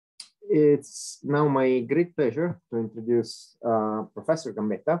It's now my great pleasure to introduce Professor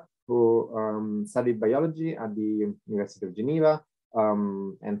Gambetta, who studied biology at the University of Geneva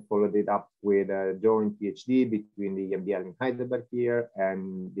and followed it up with a joint PhD between the MBL in Heidelberg here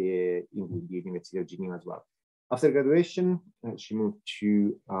and the University of Geneva as well. After graduation, she moved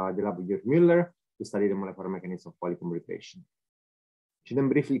to the lab of Jörg Müller to study the molecular mechanism of polycomb. She then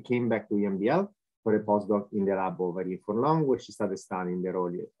briefly came back to MBL for a postdoc in the lab of Marie Forlong, where she started studying the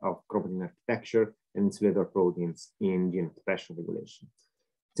role of chromatin architecture and insulator proteins in gene expression regulation.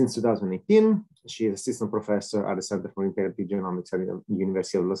 Since 2018, she is assistant professor at the Center for Integrative Genomics at the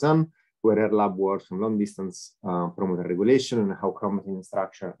University of Lausanne, where her lab works on long-distance promoter regulation and how chromatin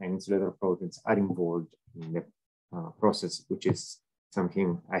structure and insulator proteins are involved in the process, which is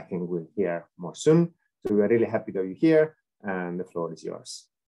something I think we'll hear more soon. So we're really happy to have you here, and the floor is yours.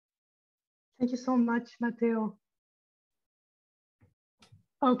 Thank you so much, Matteo.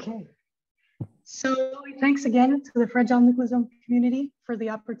 Okay, so thanks again to the Fragile Nucleosome community for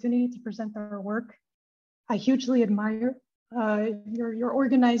the opportunity to present our work. I hugely admire your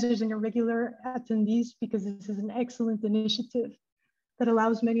organizers and your regular attendees because this is an excellent initiative that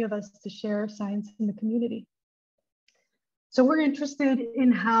allows many of us to share science in the community. So we're interested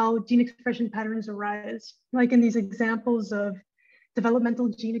in how gene expression patterns arise, like in these examples of developmental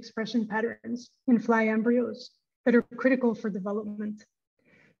gene expression patterns in fly embryos that are critical for development.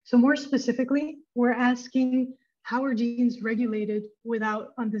 So more specifically, we're asking how are genes regulated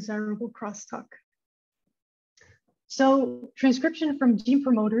without undesirable crosstalk? So transcription from gene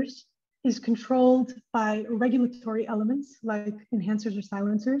promoters is controlled by regulatory elements like enhancers or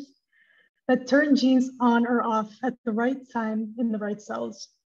silencers that turn genes on or off at the right time in the right cells.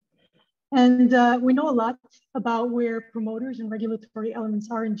 And we know a lot about where promoters and regulatory elements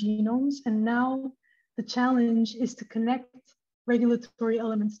are in genomes. And now the challenge is to connect regulatory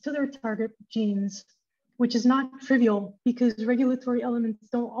elements to their target genes, which is not trivial because regulatory elements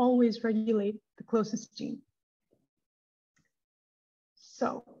don't always regulate the closest gene.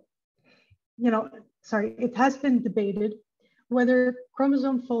 So, it has been debated whether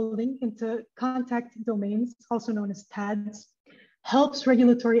chromosome folding into contact domains, also known as TADs, helps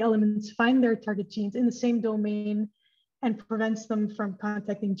regulatory elements find their target genes in the same domain and prevents them from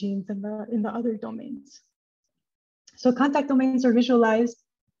contacting genes in the other domains. So contact domains are visualized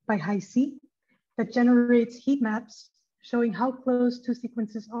by Hi-C that generates heat maps showing how close two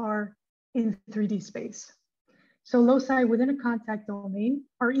sequences are in 3D space. So loci within a contact domain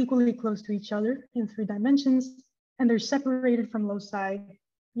are equally close to each other in 3 dimensions, and they're separated from loci,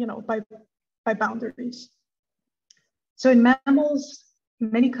 by boundaries. So in mammals,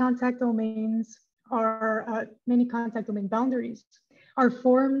 many contact domain boundaries are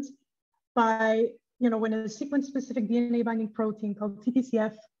formed by, when a sequence-specific DNA binding protein called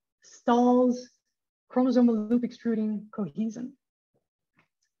TTCF stalls chromosomal loop extruding cohesion.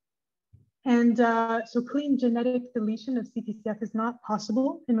 And so clean genetic deletion of CTCF is not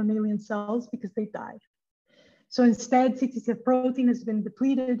possible in mammalian cells because they die. So instead, CTCF protein has been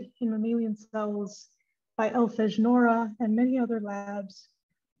depleted in mammalian cells by Elfej-Nora and many other labs.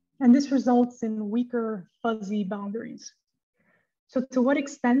 And this results in weaker fuzzy boundaries. So to what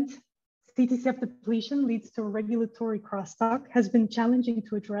extent CTCF depletion leads to regulatory crosstalk has been challenging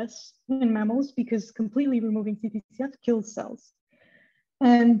to address in mammals because completely removing CTCF kills cells.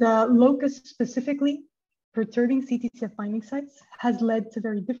 And locus specifically, perturbing CTCF binding sites has led to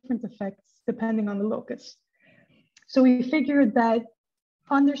very different effects depending on the locus. So we figured that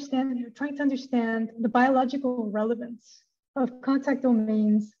trying to understand the biological relevance of contact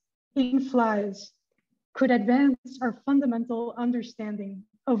domains in flies could advance our fundamental understanding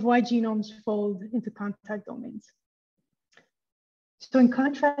of why genomes fold into contact domains. So in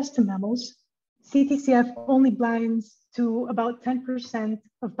contrast to mammals, CTCF only binds to about 10%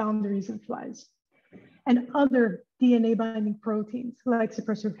 of boundaries in flies. And other DNA binding proteins like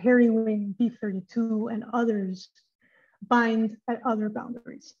suppressor hairy wing, B32, and others bind at other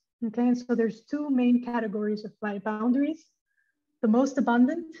boundaries. Okay, and so there's 2 main categories of fly boundaries. The most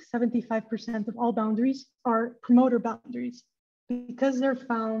abundant, 75% of all boundaries, are promoter boundaries because they're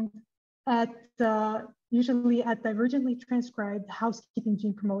found at usually at divergently transcribed housekeeping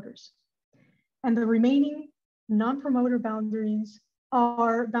gene promoters. And the remaining non-promoter boundaries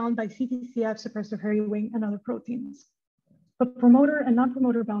are bound by CTCF, suppressor hairy wing, and other proteins. But promoter and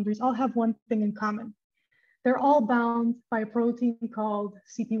non-promoter boundaries all have one thing in common. They're all bound by a protein called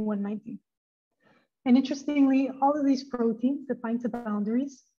CP190. And interestingly, all of these proteins that bind to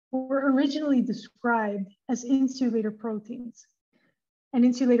boundaries were originally described as insulator proteins. And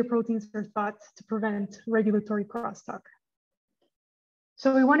insulator proteins are thought to prevent regulatory crosstalk.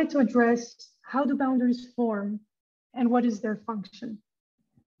 So we wanted to address how do boundaries form and what is their function.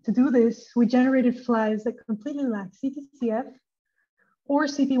 To do this, we generated flies that completely lack CTCF or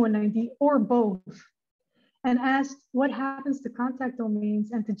CP190 or both, and asked what happens to contact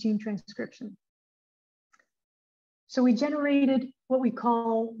domains and to gene transcription. So we generated what we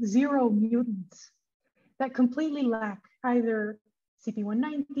call 0 mutants that completely lack either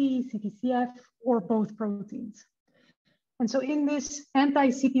CP190, CTCF, or both proteins. And so in this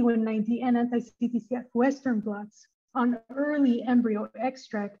anti-CP190 and anti-CTCF Western blots on early embryo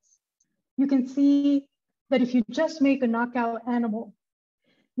extracts, you can see that if you just make a knockout animal,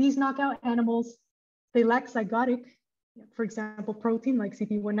 these knockout animals, they lack zygotic, for example, protein like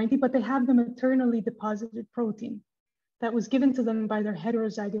CP190, but they have the maternally deposited protein that was given to them by their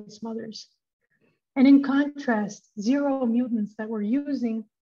heterozygous mothers. And in contrast, 0 mutants that we're using,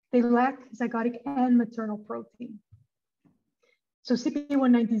 they lack zygotic and maternal protein. So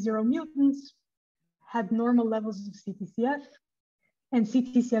CP190 0 mutants had normal levels of CTCF, and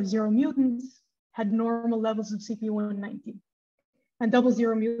CTCF 0 mutants had normal levels of CP190. And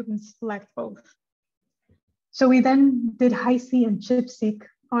 00 mutants lacked both. So we then did Hi-C and ChIP-seq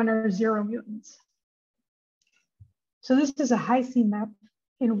on our 0 mutants. So this is a Hi-C map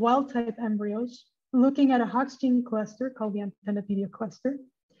in wild-type embryos, looking at a Hox gene cluster called the antennapedia cluster.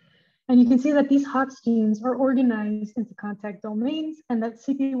 And you can see that these Hox genes are organized into contact domains and that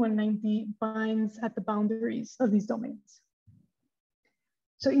CP190 binds at the boundaries of these domains.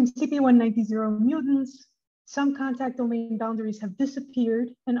 So in CP190 0 mutants, some contact domain boundaries have disappeared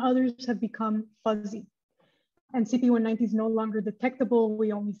and others have become fuzzy. And CP190 is no longer detectable.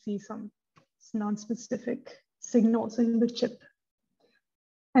 We only see some non-specific signals in the chip.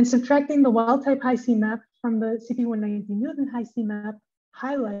 And subtracting the wild-type Hi-C map from the CP190 mutant Hi-C map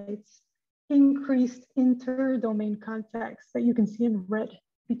highlights increased inter-domain contacts that you can see in red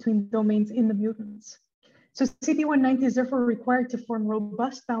between domains in the mutants. So CP190 is therefore required to form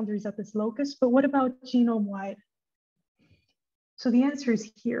robust boundaries at this locus, but what about genome-wide? So the answer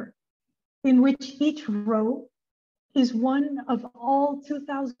is here, in which each row is one of all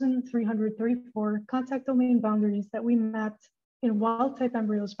 2,334 contact domain boundaries that we mapped in wild-type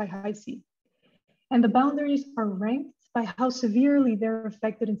embryos by Hi-C. And the boundaries are ranked by how severely they're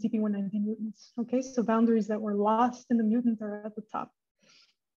affected in CP190 mutants. Okay, so boundaries that were lost in the mutant are at the top.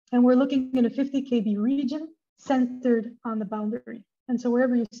 And we're looking in a 50 kb region centered on the boundary. And so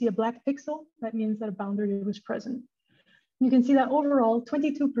wherever you see a black pixel, that means that a boundary was present. You can see that overall,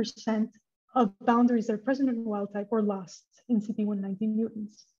 22% of boundaries that are present in wild type were lost in CP190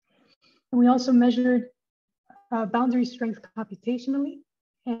 mutants. And we also measured boundary strength computationally.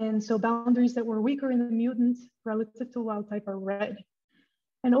 And so boundaries that were weaker in the mutant relative to wild type are red.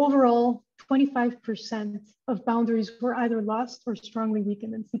 And overall, 25% of boundaries were either lost or strongly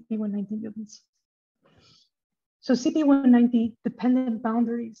weakened in CP190 mutants. So CP190 dependent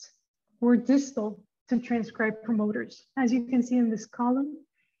boundaries were distal to transcribe promoters, as you can see in this column,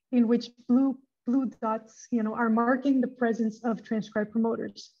 in which blue dots are marking the presence of transcribe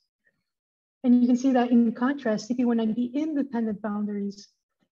promoters. And you can see that in contrast, CP190 independent boundaries,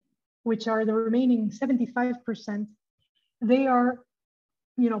 which are the remaining 75%, they are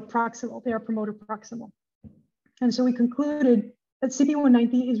proximal, they are promoter proximal. And so we concluded that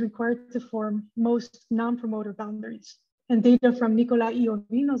CP190 is required to form most non-promoter boundaries. And data from Nicola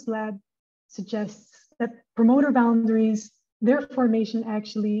Iovino's lab suggests that promoter boundaries, their formation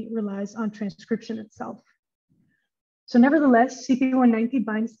actually relies on transcription itself. So nevertheless, CP190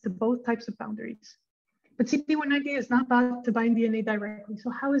 binds to both types of boundaries. But CP190 is not thought to bind DNA directly.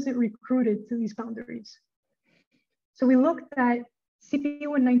 So how is it recruited to these boundaries? So we looked at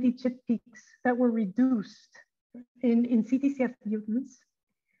CP190 chip peaks that were reduced in CTCF mutants.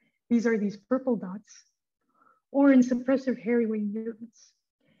 These are these purple dots, or in suppressive hairy wing mutants.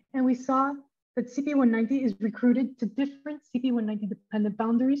 And we saw that CP190 is recruited to different CP190 dependent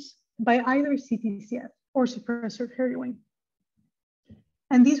boundaries by either CTCF or suppressor hairy wing.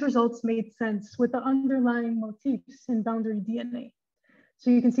 And these results made sense with the underlying motifs in boundary DNA. So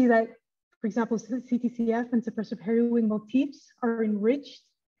you can see that, for example, CTCF and suppressive hairy wing motifs are enriched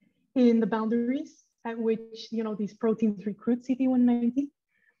in the boundaries at which these proteins recruit CP190,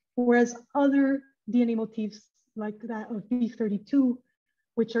 whereas other DNA motifs like that of B32,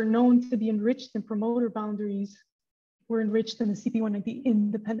 which are known to be enriched in promoter boundaries, were enriched in the CP190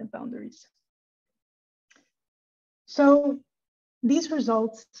 independent boundaries. So these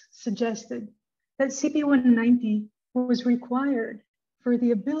results suggested that CP190 was required for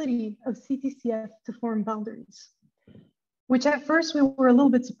the ability of CTCF to form boundaries, which at first we were a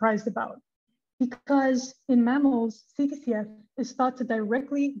little bit surprised about, because in mammals, CTCF is thought to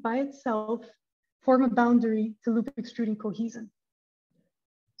directly by itself form a boundary to loop extruding cohesin.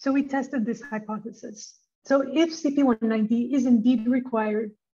 So we tested this hypothesis. So if CP190 is indeed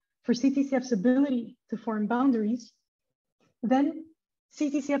required for CTCF's ability to form boundaries, then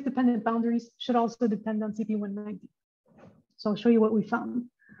CTCF dependent boundaries should also depend on CP190. So I'll show you what we found.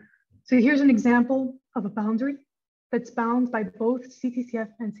 So here's an example of a boundary that's bound by both CTCF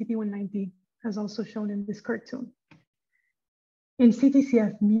and CP190, as also shown in this cartoon. In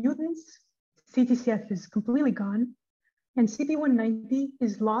CTCF mutants, CTCF is completely gone, and CP190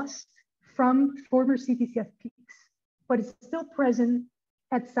 is lost from former CTCF peaks, but it's still present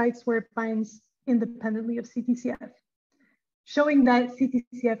at sites where it binds independently of CTCF, showing that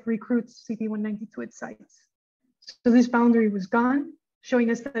CTCF recruits CP190 to its sites. So this boundary was gone,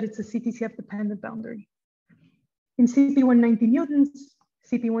 showing us that it's a CTCF dependent boundary. In CP190 mutants,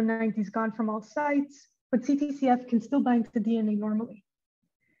 CP190 is gone from all sites, but CTCF can still bind to DNA normally.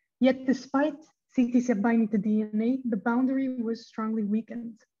 Yet despite CTCF binding to DNA, the boundary was strongly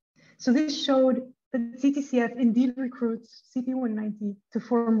weakened. So this showed that CTCF indeed recruits CP190 to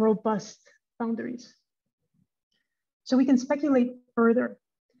form robust boundaries. So we can speculate further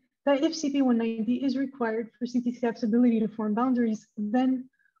that if CP190 is required for CTCF's ability to form boundaries, then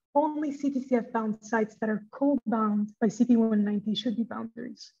only CTCF-bound sites that are co-bound by CP190 should be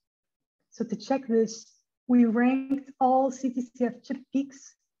boundaries. So to check this, we ranked all CTCF chip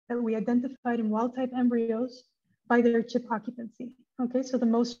peaks that we identified in wild-type embryos by their chip occupancy. Okay, so the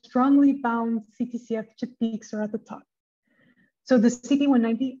most strongly bound CTCF chip peaks are at the top. So does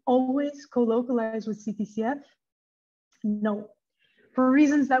CP190 always co-localize with CTCF? No. For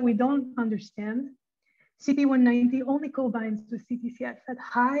reasons that we don't understand, CP190 only co-binds with CTCF at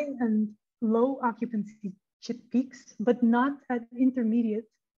high and low occupancy chip peaks, but not at intermediate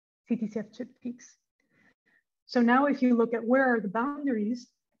CTCF chip peaks. So now if you look at where are the boundaries,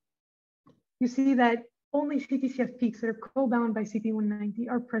 you see that only CTCF peaks that are co-bound by CP190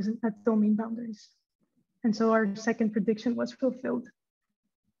 are present at domain boundaries. And so our second prediction was fulfilled.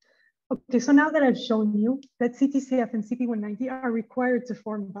 Okay, so now that I've shown you that CTCF and CP190 are required to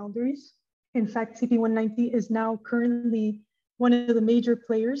form boundaries, in fact, CP190 is now currently one of the major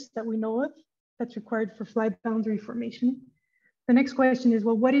players that we know of that's required for fly boundary formation. The next question is,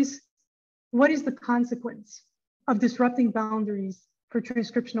 well, what is the consequence of disrupting boundaries for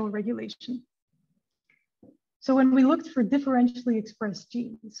transcriptional regulation? So when we looked for differentially expressed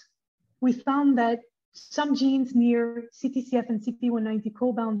genes, we found that some genes near CTCF and CP190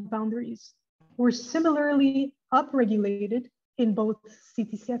 co-bound boundaries were similarly upregulated in both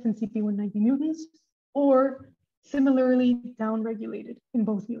CTCF and CP190 mutants, or similarly downregulated in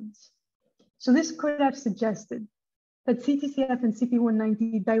both mutants. So this could have suggested that CTCF and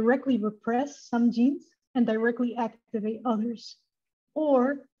CP190 directly repress some genes and directly activate others,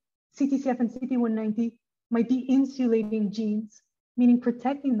 or CTCF and CP190 might be insulating genes, meaning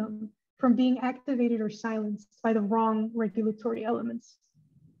protecting them from being activated or silenced by the wrong regulatory elements.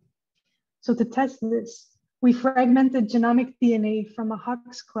 So to test this, we fragmented genomic DNA from a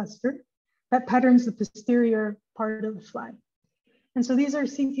Hox cluster that patterns the posterior part of the fly. And so these are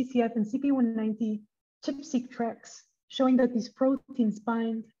CTCF and CP190 ChIP-seq tracks showing that these proteins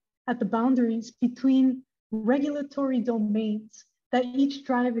bind at the boundaries between regulatory domains that each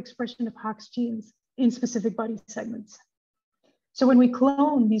drive expression of Hox genes in specific body segments. So when we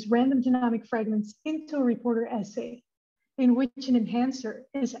clone these random genomic fragments into a reporter assay in which an enhancer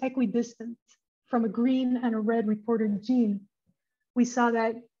is equidistant from a green and a red reporter gene, we saw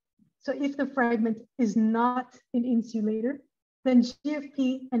that, so if the fragment is not an insulator, then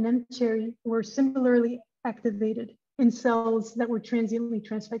GFP and mCherry were similarly activated in cells that were transiently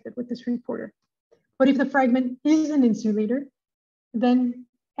transfected with this reporter. But if the fragment is an insulator, then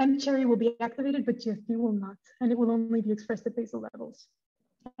mCherry will be activated, but GFP will not, and it will only be expressed at basal levels.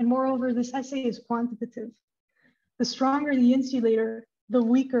 And moreover, this assay is quantitative. The stronger the insulator, the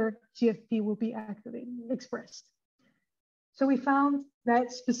weaker GFP will be expressed. So we found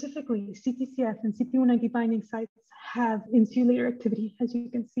that specifically CTCF and CP190 binding sites have insulator activity, as you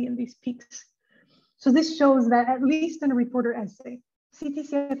can see in these peaks. So this shows that at least in a reporter assay,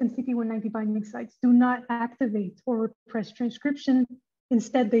 CTCF and CP190 binding sites do not activate or repress transcription.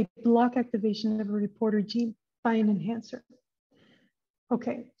 Instead, they block activation of a reporter gene by an enhancer.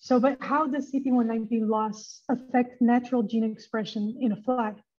 Okay, so but how does CP190 loss affect natural gene expression in a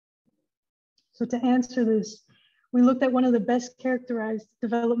fly? So to answer this, we looked at one of the best characterized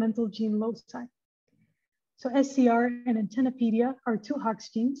developmental gene loci. So SCR and Antennapedia are two Hox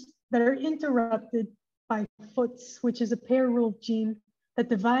genes that are interrupted by FUTS, which is a pair-ruled gene that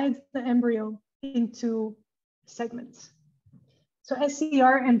divides the embryo into segments. So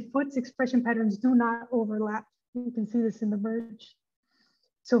SCR and FUT's expression patterns do not overlap. You can see this in the merge.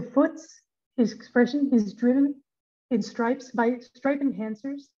 So FUT's expression is driven in stripes by stripe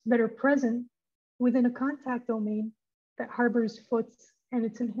enhancers that are present within a contact domain that harbors FUT's and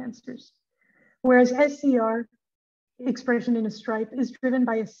its enhancers. Whereas SCR expression in a stripe is driven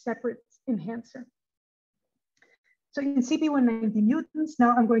by a separate enhancer. So in CP190 mutants,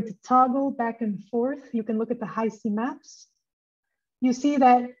 now I'm going to toggle back and forth. You can look at the high-C maps. You see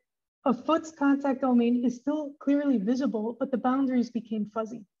that a FUT's contact domain is still clearly visible, but the boundaries became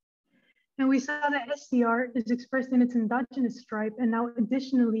fuzzy. And we saw that SCR is expressed in its endogenous stripe and now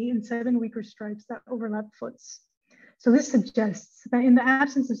additionally in 7 weaker stripes that overlap FUT's. So this suggests that in the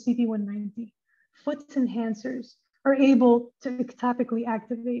absence of CP190, FUT's enhancers are able to ectopically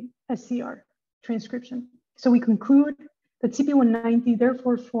activate SCR transcription. So we conclude that CP190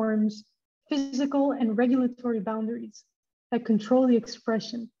 therefore forms physical and regulatory boundaries that control the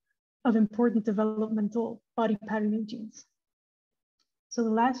expression of important developmental body patterning genes. So the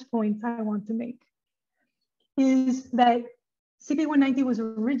last point I want to make is that CP190 was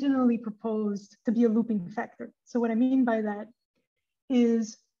originally proposed to be a looping factor. So what I mean by that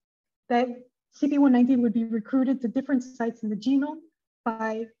is that CP190 would be recruited to different sites in the genome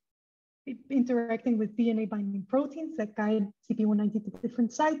by interacting with DNA binding proteins that guide CP190 to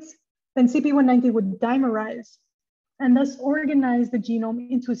different sites. Then CP190 would dimerize and thus organize the genome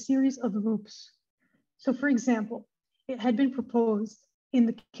into a series of loops. So for example, it had been proposed in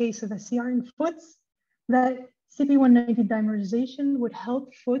the case of SCR and FUT's that CP190 dimerization would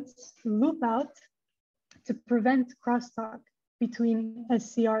help FUT's loop out to prevent crosstalk between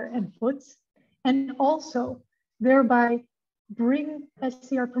SCR and FUT's, and also thereby bring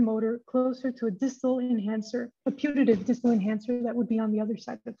SCR promoter closer to a distal enhancer, a putative distal enhancer that would be on the other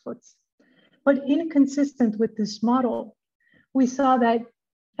side of FUT's. But inconsistent with this model, we saw that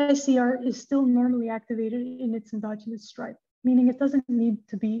SCR is still normally activated in its endogenous stripe, meaning it doesn't need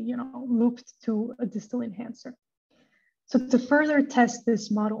to be, looped to a distal enhancer. So to further test this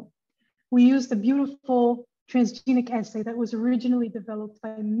model, we used a beautiful transgenic assay that was originally developed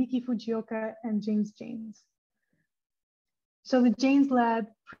by Miki Fujioka and James Janes. So the Janes lab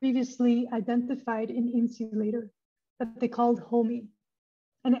previously identified an insulator that they called HOMI,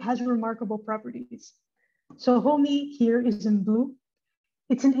 and it has remarkable properties. So HOMI here is in blue.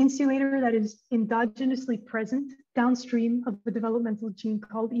 It's an insulator that is endogenously present downstream of a developmental gene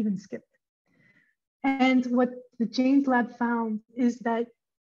called even skipped. And what the Janes lab found is that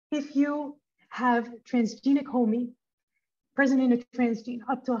if you have transgenic HOMI present in a transgene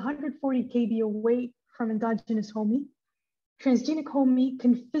up to 140 kb away from endogenous HOMI, transgenic HOMI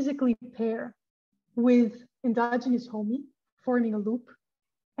can physically pair with endogenous HOMI, forming a loop,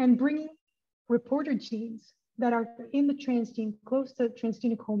 and bringing reporter genes that are in the transgene close to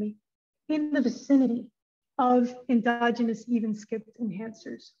transgenic HOMI in the vicinity of endogenous even skipped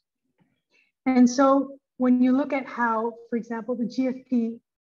enhancers. And so when you look at how, for example, the GFP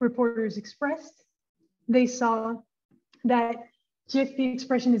reporter is expressed, they saw that GFP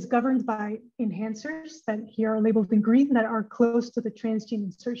expression is governed by enhancers that here are labeled in green that are close to the transgene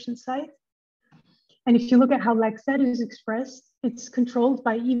insertion site. And if you look at how LAC-Z is expressed, it's controlled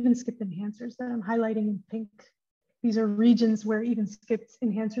by even skipped enhancers that I'm highlighting in pink. These are regions where even skipped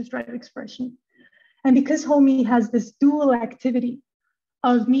enhancers drive expression. And because HOMI has this dual activity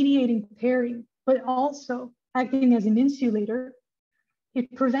of mediating pairing, but also acting as an insulator,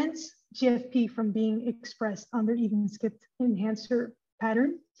 it prevents GFP from being expressed under even skipped enhancer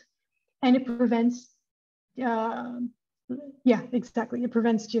patterns. And it prevents, it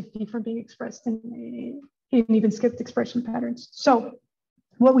prevents GFP from being expressed in even skipped expression patterns. So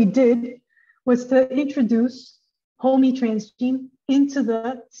what we did was to introduce HOMI transgene into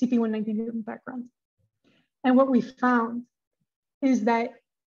the CP190 mutant background. And what we found is that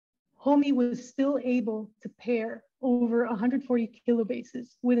HOMI was still able to pair over 140 kilobases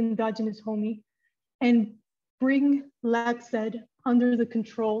with endogenous HOMI and bring LAC-Z under the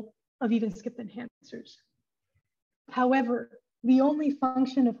control of even skipped enhancers. However, the only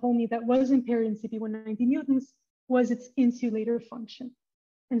function of HOMI that was impaired in CP190 mutants was its insulator function.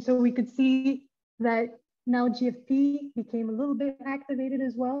 And so we could see that now GFP became a little bit activated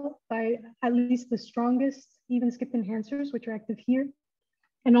as well by at least the strongest even skipped enhancers, which are active here.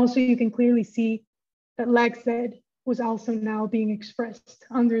 And also you can clearly see that LAC-Z was also now being expressed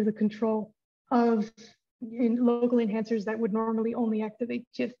under the control of local enhancers that would normally only activate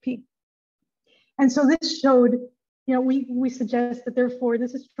GFP. And so this showed, we suggest that therefore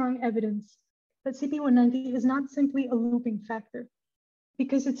this is strong evidence that CP190 is not simply a looping factor,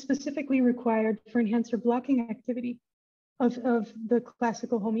 because it's specifically required for enhancer blocking activity of the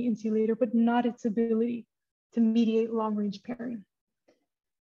classical homoinsulator, but not its ability to mediate long-range pairing.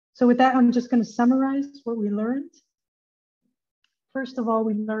 So with that, I'm just going to summarize what we learned. First of all,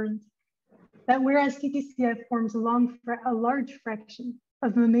 we learned that whereas CTCF forms a large fraction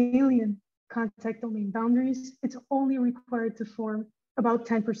of mammalian contact domain boundaries, it's only required to form about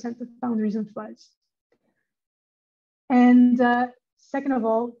 10% of boundaries in flies. And second of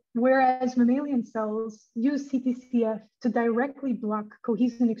all, whereas mammalian cells use CTCF to directly block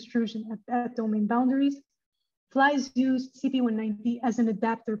cohesion extrusion at domain boundaries, flies use CP190 as an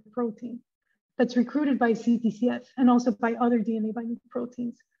adapter protein that's recruited by CTCF and also by other DNA binding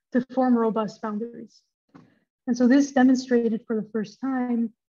proteins to form robust boundaries. And so this demonstrated for the first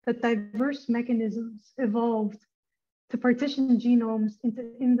time that diverse mechanisms evolved to partition genomes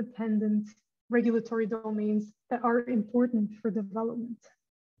into independent regulatory domains that are important for development.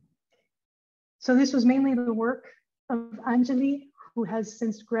 So this was mainly the work of Anjali, who has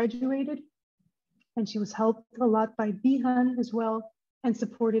since graduated, and she was helped a lot by Bihan as well, and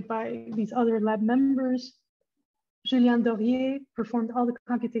supported by these other lab members. Julien Dorier performed all the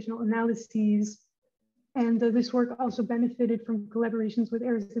computational analyses, and this work also benefited from collaborations with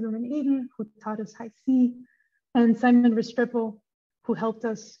Erik Zimmerman-Eden, who taught us Hi-C, and Simon Restrepo, who helped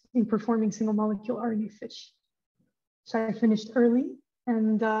us in performing single molecule RNA fish. So I finished early,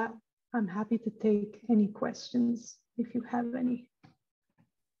 and I'm happy to take any questions if you have any.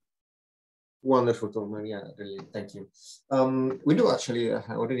 Wonderful talk, Maria. Really, thank you. We do actually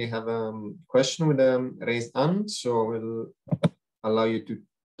already have a question with a raised hand, so we'll allow you to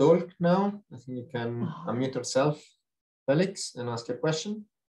talk now. I think you can unmute yourself, Felix, and ask your question.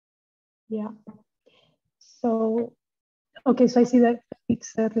 Yeah. So, okay, so I see that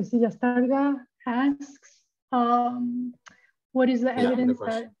Felix Resilla-Starga asks, what is the evidence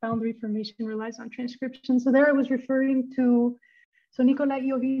that boundary formation relies on transcription? So there I was referring to, so Nicola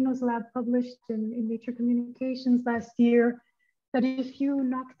Iovino's lab published in Nature Communications last year, that if you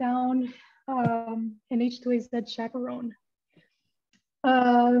knock down an H2AZ chaperone,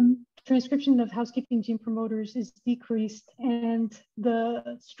 transcription of housekeeping gene promoters is decreased and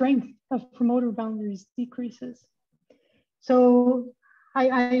the strength of promoter boundaries decreases. So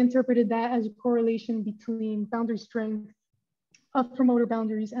I interpreted that as a correlation between boundary strength of promoter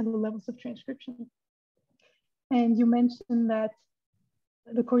boundaries and the levels of transcription. And you mentioned that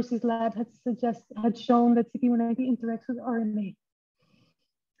the Corsi's lab had shown that CP190 interacts with RNA.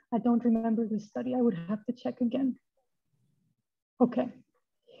 I don't remember this study. I would have to check again. Okay,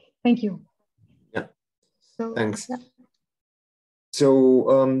 thank you. Yeah, so, thanks. Yeah.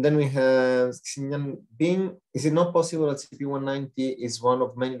 So then we have Xinyan Bing. Is it not possible that CP190 is one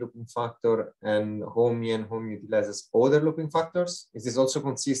of many looping factors and home utilizes other looping factors? Is this also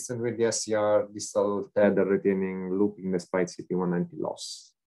consistent with the SCR distal tether retaining looping despite CP190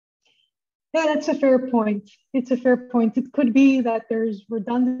 loss? Yeah, that's a fair point. It's a fair point. It could be that there's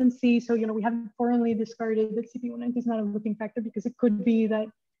redundancy. So, we haven't formally discarded that CP190 is not a looping factor because it could be that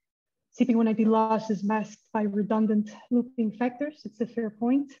CP190 loss is masked by redundant looping factors. It's a fair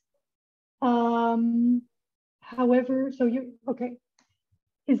point. However, so okay.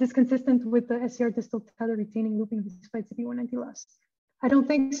 Is this consistent with the SCR distal tether retaining looping despite CP190 loss? I don't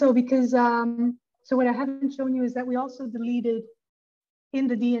think so because, so what I haven't shown you is that we also deleted in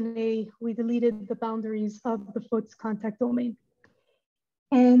the DNA, we deleted the boundaries of the foot's contact domain.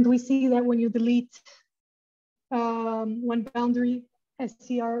 And we see that when you delete one boundary,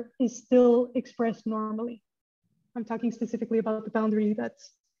 SCR is still expressed normally. I'm talking specifically about the boundary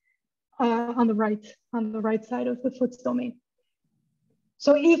that's on the right side of the foot's domain.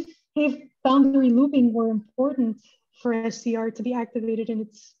 So if boundary looping were important for SCR to be activated in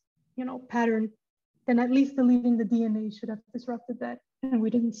its pattern, then at least deleting the DNA should have disrupted that, and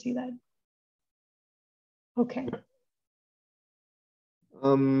we didn't see that. Okay.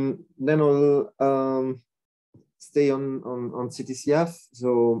 Then I'll stay on CTCF.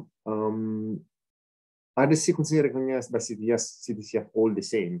 So are the sequences recognized by CTCF all the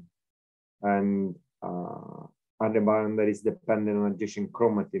same? And are the boundaries dependent on adjacent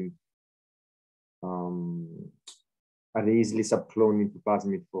chromatin? Are they easily subcloned into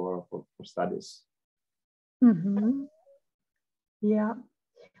plasmid for studies? Mm-hmm. Yeah.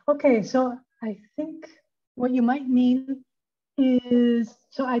 Okay, so I think what you might mean is,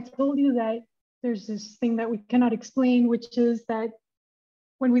 so I told you that there's this thing that we cannot explain, which is that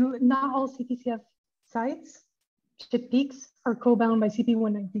when not all CTCF sites, chip peaks, are co-bound by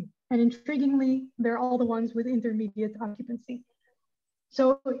CP190. And intriguingly, they're all the ones with intermediate occupancy.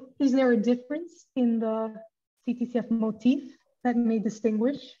 So is there a difference in the CTCF motif that may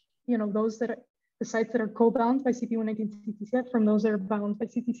distinguish, those that the sites that are co-bound by CP119 CTCF from those that are bound by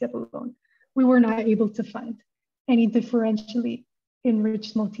CTCF alone. We were not able to find any differentially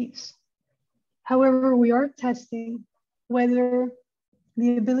enriched motifs. However, we are testing whether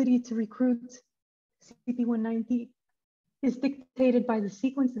the ability to recruit CP190 is dictated by the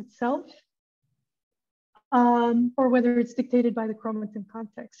sequence itself, or whether it's dictated by the chromatin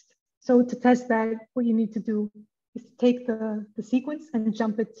context. So to test that, what you need to do is to take the sequence and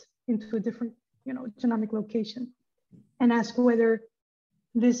jump it into a different, genomic location and ask whether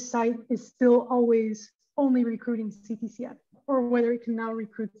this site is still always only recruiting CTCF, or whether it can now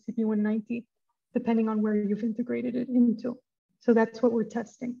recruit CP190, depending on where you've integrated it into. So that's what we're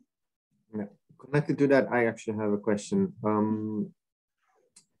testing. Yeah. Connected to that, I actually have a question.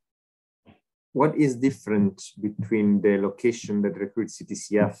 What is different between the location that recruits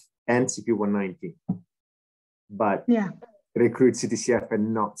CTCF and CP190, but recruits CTCF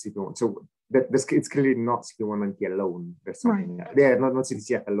and not CP1? So it's clearly not CP190 alone. There's something there, not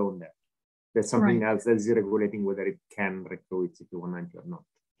CTCF alone there. There's something else that is regulating whether it can recruit CP190 or not.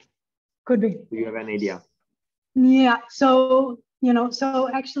 Could be. Do you have an idea? Yeah, so, so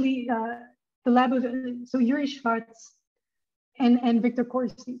actually the lab of, so Yuri Schwartz and Victor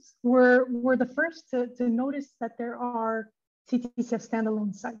Corses were the first to notice that there are CTCF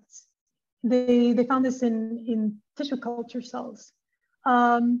standalone sites. They found this in tissue culture cells.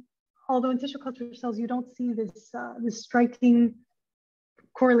 Although in tissue culture cells, you don't see this striking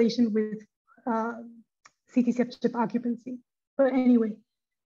correlation with CTCF chip occupancy. But anyway,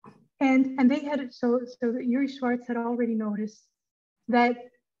 and they had, so Yuri Schwartz had already noticed that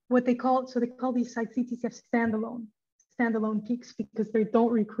they call these sites CTCF standalone peaks because they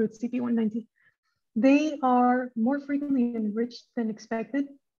don't recruit CP190. They are more frequently enriched than expected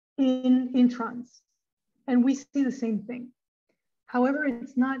in introns. And we see the same thing. However,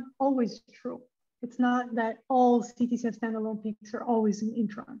 it's not always true. It's not that all CTCF standalone peaks are always in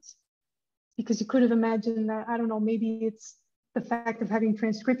introns. Because you could have imagined that, I don't know, maybe it's the fact of having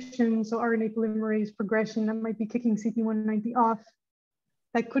transcription, so RNA polymerase progression that might be kicking CP190 off.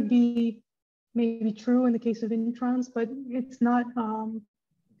 That could be maybe true in the case of introns, but it's not.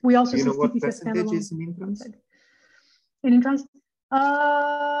 We also see what CTCF percentage standalone is in introns? In introns,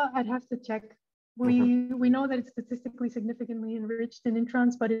 I'd have to check. We know that it's statistically significantly enriched in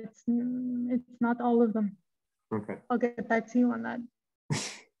introns, but it's not all of them. Okay. I'll get back to you on that.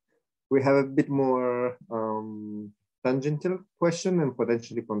 We have a bit more tangential question and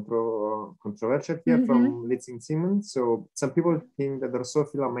potentially controversial here from Litzing Simon. So some people think that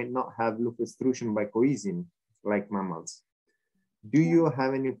Drosophila might not have loop extrusion by cohesin like mammals. Do you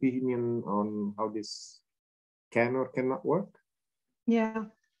have any opinion on how this can or cannot work? Yeah.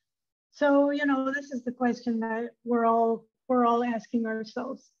 So, this is the question that we're all asking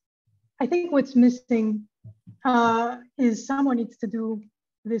ourselves. I think what's missing is someone needs to do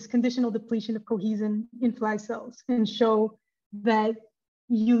this conditional depletion of cohesin in fly cells and show that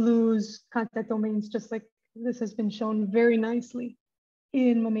you lose contact domains, just like this has been shown very nicely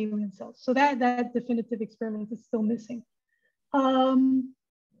in mammalian cells. So that definitive experiment is still missing.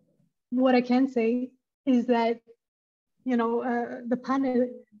 What I can say is that,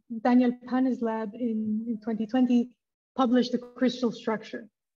 Daniel Pane's lab in 2020 published a crystal structure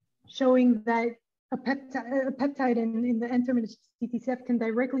showing that a peptide in the N-terminus CTCF can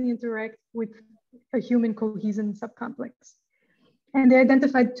directly interact with a human cohesin subcomplex. And they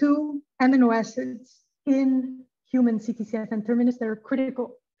identified 2 amino acids in human CTCF N-terminus that are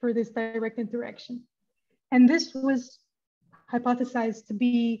critical for this direct interaction. And this was hypothesized to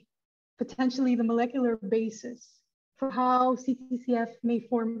be potentially the molecular basis for how CTCF may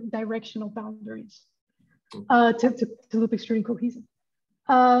form directional boundaries to loop extruding cohesin.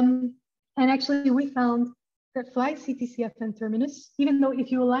 And actually, we found that fly CTCF N-terminus, even though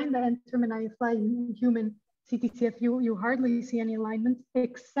if you align the N-termini fly human CTCF, you hardly see any alignment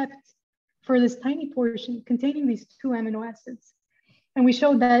except for this tiny portion containing these 2 amino acids. And we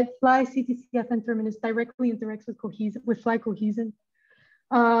showed that fly CTCF N-terminus directly interacts with fly cohesin,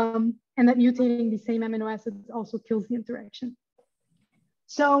 and that mutating the same amino acids also kills the interaction.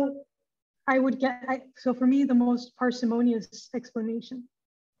 So so for me, the most parsimonious explanation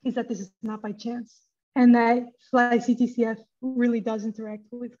is that this is not by chance, and that fly CTCF really does interact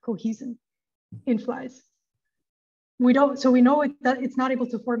with cohesin in flies. We know it's not able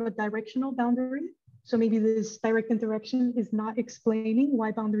to form a directional boundary. So maybe this direct interaction is not explaining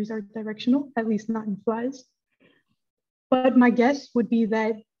why boundaries are directional, at least not in flies. But my guess would be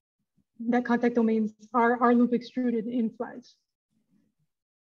that contact domains are loop extruded in flies.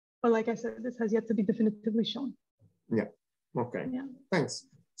 But like I said, this has yet to be definitively shown. Yeah, okay, yeah. Thanks.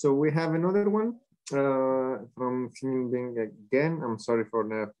 So we have another one from Xinbing again. I'm sorry for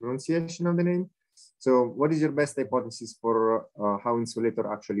the pronunciation of the name. So what is your best hypothesis for how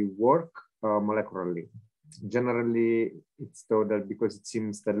insulator actually work molecularly? Generally, it's thought that because it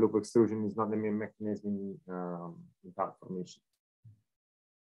seems that loop extrusion is not the main mechanism in talc formation.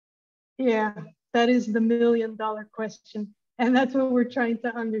 Yeah, that is the $1 million question. And that's what we're trying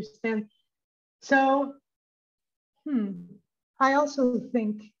to understand. So, I also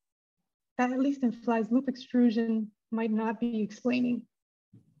think that at least in flies, loop extrusion might not be explaining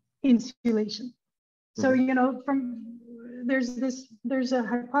insulation. So, you know, there's a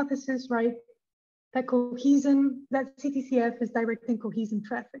hypothesis, right? That CTCF is directing cohesion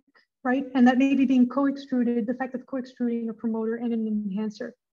traffic, right? And that maybe being co-extruded, the fact of co-extruding a promoter and an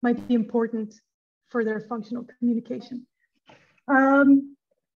enhancer might be important for their functional communication.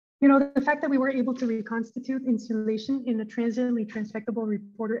 You know, the fact that we were able to reconstitute insulation in a transiently transfectable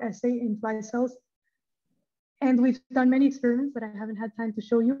reporter assay in fly cells, and we've done many experiments that I haven't had time to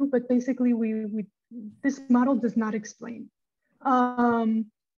show you, but basically this model does not explain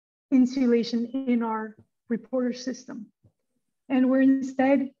insulation in our reporter system. And we're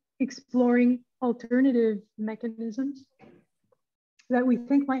instead exploring alternative mechanisms that we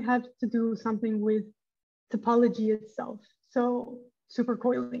think might have to do something with topology itself. So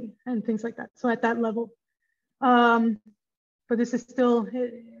supercoiling and things like that. So at that level. But this is still,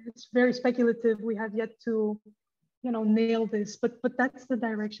 it's very speculative. We have yet to, you know, nail this, but that's the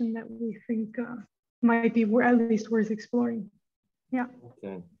direction that we think might be at least worth exploring. Yeah.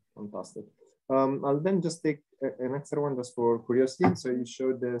 Okay, fantastic. I'll then just take an extra one just for curiosity. So you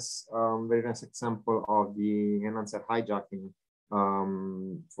showed this very nice example of the enhancer hijacking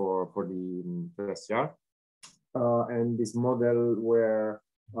for the SCR. And this model where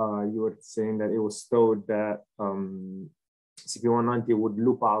you were saying that it was thought that CP190 would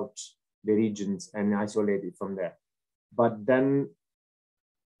loop out the regions and isolate it from there. But then,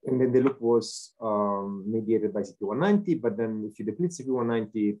 and then the loop was mediated by CP190, but then if you deplete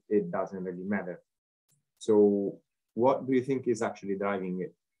CP190, it doesn't really matter. So what do you think is actually driving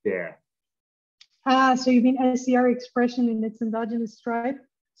it there? So you mean SCR expression in its endogenous stripe?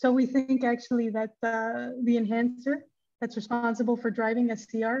 So we think actually that the enhancer that's responsible for driving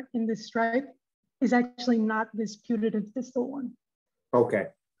SCR in this stripe is actually not this putative distal one. Okay.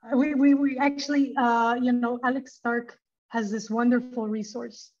 We actually, you know, Alex Stark has this wonderful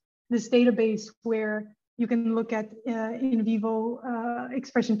resource, this database where you can look at in vivo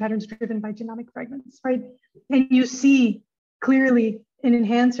expression patterns driven by genomic fragments, right? And you see clearly an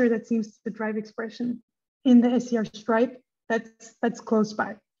enhancer that seems to drive expression in the SCR stripe that's close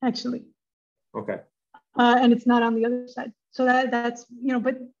by, actually. Okay. And it's not on the other side. So that's, you know,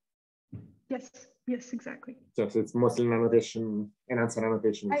 but yes, exactly. So it's mostly an annotation, enhancer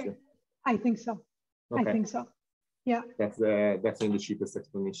annotation issue. I think so. Okay. I think so. Yeah. That's definitely the cheapest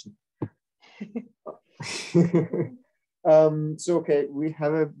explanation. So, okay, we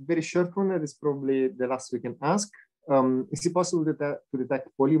have a very short one that is probably the last we can ask. Is it possible to detect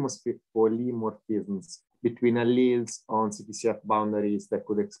polymorphisms between alleles on CTCF boundaries that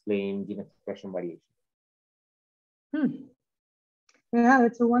could explain gene expression variation? Yeah,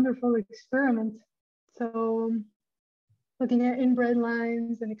 it's a wonderful experiment. So looking at inbred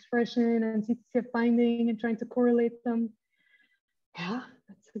lines and expression and CTCF binding and trying to correlate them. Yeah,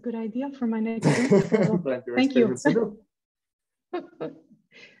 that's a good idea for my next book. Thank you. It's a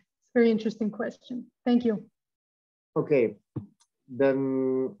very interesting question. Thank you. Okay,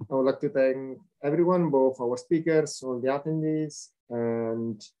 then I would like to thank everyone, both our speakers, all the attendees,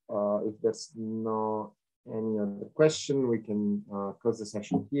 and if there's no any other question, we can close the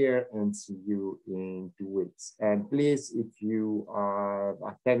session here and see you in 2 weeks. And please, if you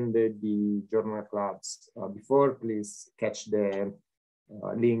attended the journal clubs before, please catch the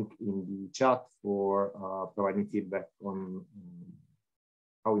link in the chat for providing feedback on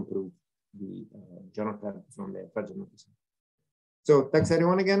how improve the journal club from the project notice. So thanks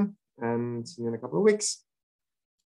everyone again, and see you in a couple of weeks.